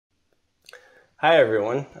Hi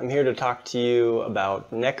everyone, I'm here to talk to you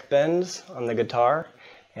about neck bends on the guitar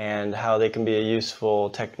and how they can be a useful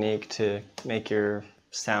technique to make your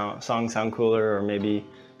song sound cooler or maybe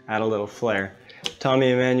add a little flair. Tommy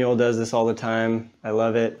Emmanuel does this all the time. I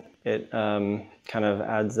love it. It kind of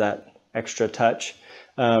adds that extra touch.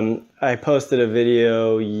 I posted a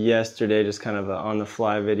video yesterday, just kind of an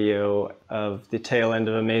on-the-fly video of the tail end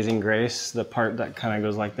of Amazing Grace, the part that kind of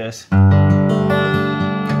goes like this.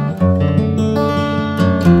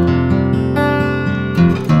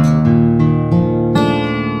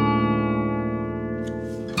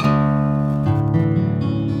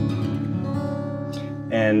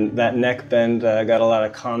 And that neck bend, I got a lot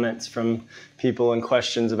of comments from people and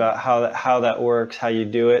questions about how that works, how you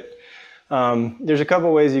do it. There's a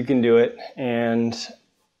couple ways you can do it, and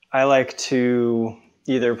I like to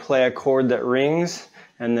either play a chord that rings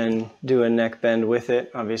and then do a neck bend with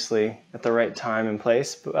it, obviously at the right time and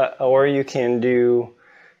place, or you can do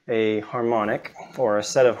a harmonic or a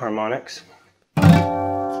set of harmonics,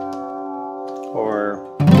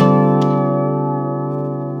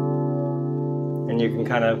 and you can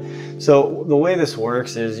kind of, so the way this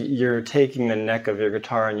works is you're taking the neck of your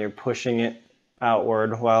guitar and you're pushing it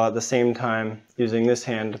outward while at the same time using this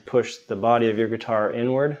hand to push the body of your guitar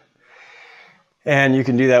inward. And you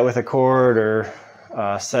can do that with a chord or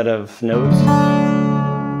a set of notes.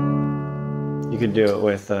 You could do it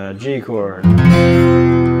with a G chord.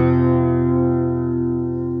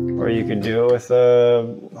 Or you could do it with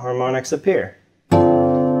harmonics up here.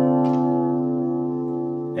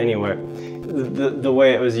 Anyway, the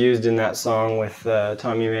way it was used in that song with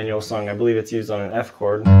Tommy Emmanuel's song, I believe it's used on an F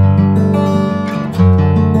chord.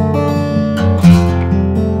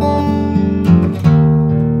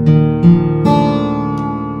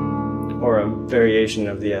 Or a variation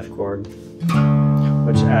of the F chord,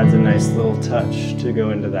 which adds a nice little touch to go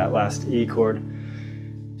into that last E chord.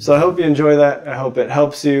 So I hope you enjoy that. I hope it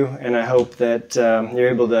helps you, and I hope that you're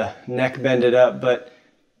able to neck bend it up, but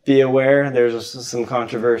be aware there's some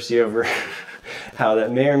controversy over how that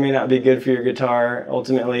may or may not be good for your guitar.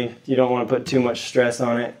 Ultimately, you don't want to put too much stress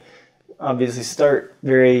on it. Obviously, start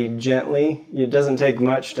very gently. It doesn't take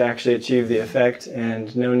much to actually achieve the effect,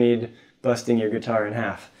 and no need busting your guitar in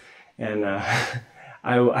half. And I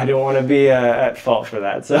don't want to be at fault for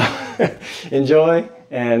that. So enjoy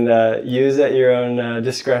and use at your own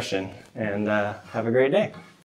discretion, and have a great day.